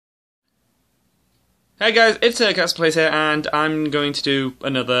Hey guys, it's Catster here, and I'm going to do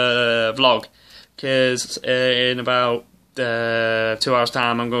another vlog, because in about 2 hours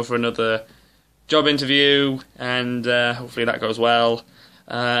time I'm going for another job interview, and hopefully that goes well.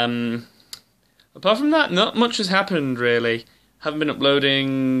 Apart from that, not much has happened really. Haven't been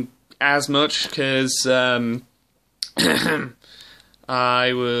uploading as much, because I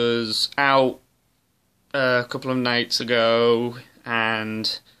was out a couple of nights ago,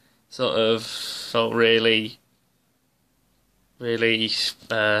 and sort of felt really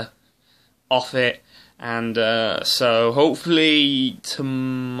off it, and so hopefully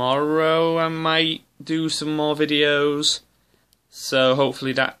tomorrow I might do some more videos, so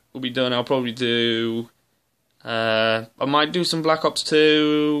hopefully that will be done. I'll probably do I might do some Black Ops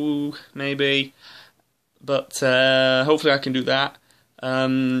 2 maybe, but hopefully I can do that.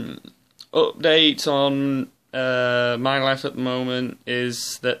 Updates on my life at the moment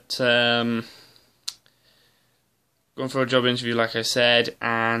is that going for a job interview, like I said,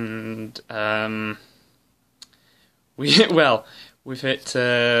 and we've hit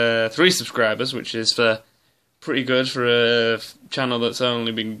 3 subscribers, which is pretty good for a channel that's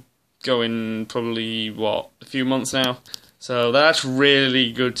only been going probably a few months now. So that's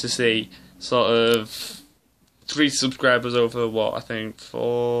really good to see. Sort of 3 subscribers over I think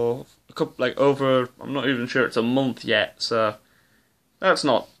for a couple, over, I'm not even sure it's a month yet, so that's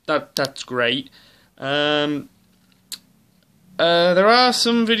great. There are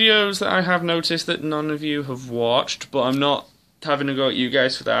some videos that I have noticed that none of you have watched, but I'm not having a go at you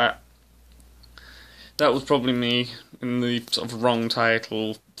guys for that. That was probably me in the sort of wrong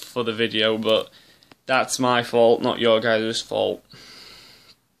title for the video, but that's my fault, not your guys' fault.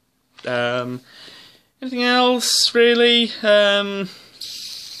 Anything else, really?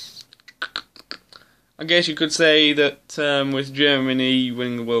 I guess you could say that with Germany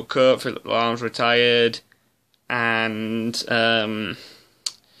winning the World Cup, Philip Lahm's retired, and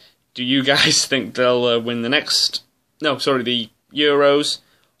do you guys think they'll win the Euros,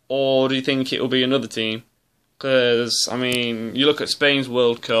 or do you think it'll be another team? Because, I mean, you look at Spain's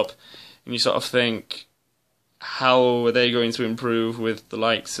World Cup, and you sort of think, how are they going to improve with the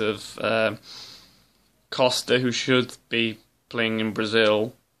likes of Catster, who should be playing in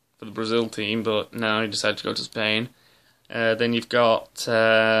Brazil for the Brazil team, but no, he decided to go to Spain. Then you've got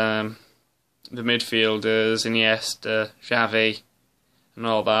the midfielders, Iniesta, Xavi, and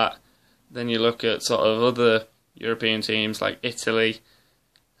all that. Then you look at sort of other European teams like Italy,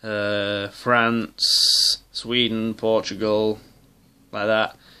 France, Sweden, Portugal, like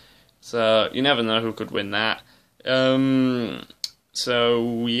that. So you never know who could win that.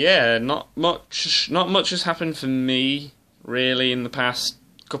 So yeah, not much has happened for me really in the past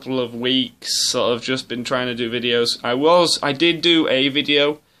couple of weeks. Sort of just been trying to do videos. I did do a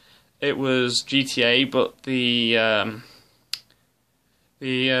video. It was GTA, but the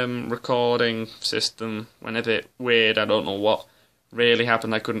recording system went a bit weird. I don't know what really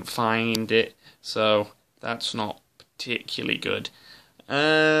happened. I couldn't find it, so that's not particularly good.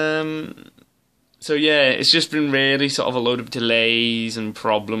 So yeah, it's just been really sort of a load of delays and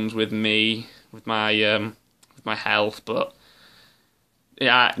problems with me, with my health. But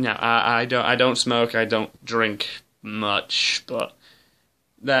yeah, no, I don't smoke, I don't drink much, but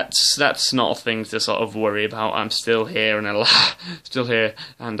that's not a thing to sort of worry about. I'm still here and alive,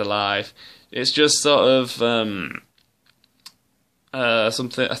 It's just sort of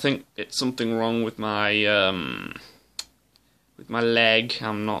something. I think it's something wrong with my leg.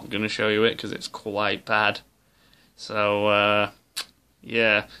 I'm not going to show you it because it's quite bad. So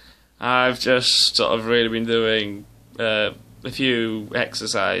yeah, I've just sort of really been doing a few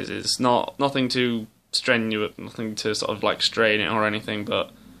exercises, nothing too strenuous, nothing to sort of like strain it or anything, but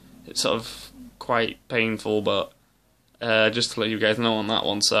it's sort of quite painful, but just to let you guys know on that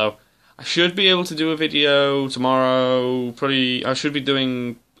one. So I should be able to do a video tomorrow. I should be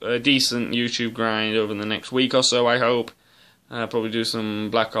doing a decent YouTube grind over the next week or so, I hope. Probably do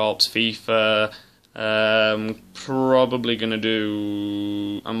some Black Ops, FIFA. Probably gonna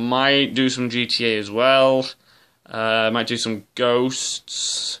I might do some GTA as well. I might do some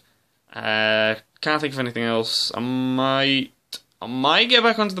Ghosts. Can't think of anything else. I might get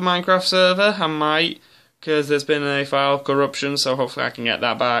back onto the Minecraft server. I might, because there's been a file corruption, so hopefully I can get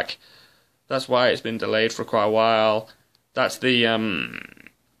that back. That's why it's been delayed for quite a while. That's the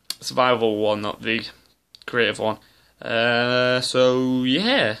survival one, not the creative one. So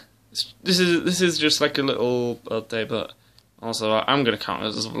yeah, this is just like a little update, but also I'm gonna count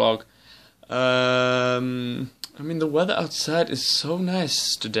it as a vlog. I mean, the weather outside is so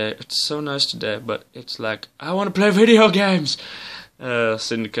nice today. It's so nice today, but it's like, I want to play video games.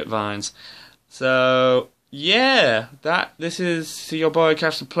 Syndicate vines. So yeah, this is your boy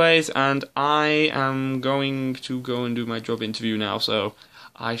Catster Plays, and I am going to go and do my job interview now. So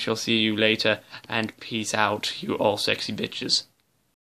I shall see you later, and peace out, you all sexy bitches.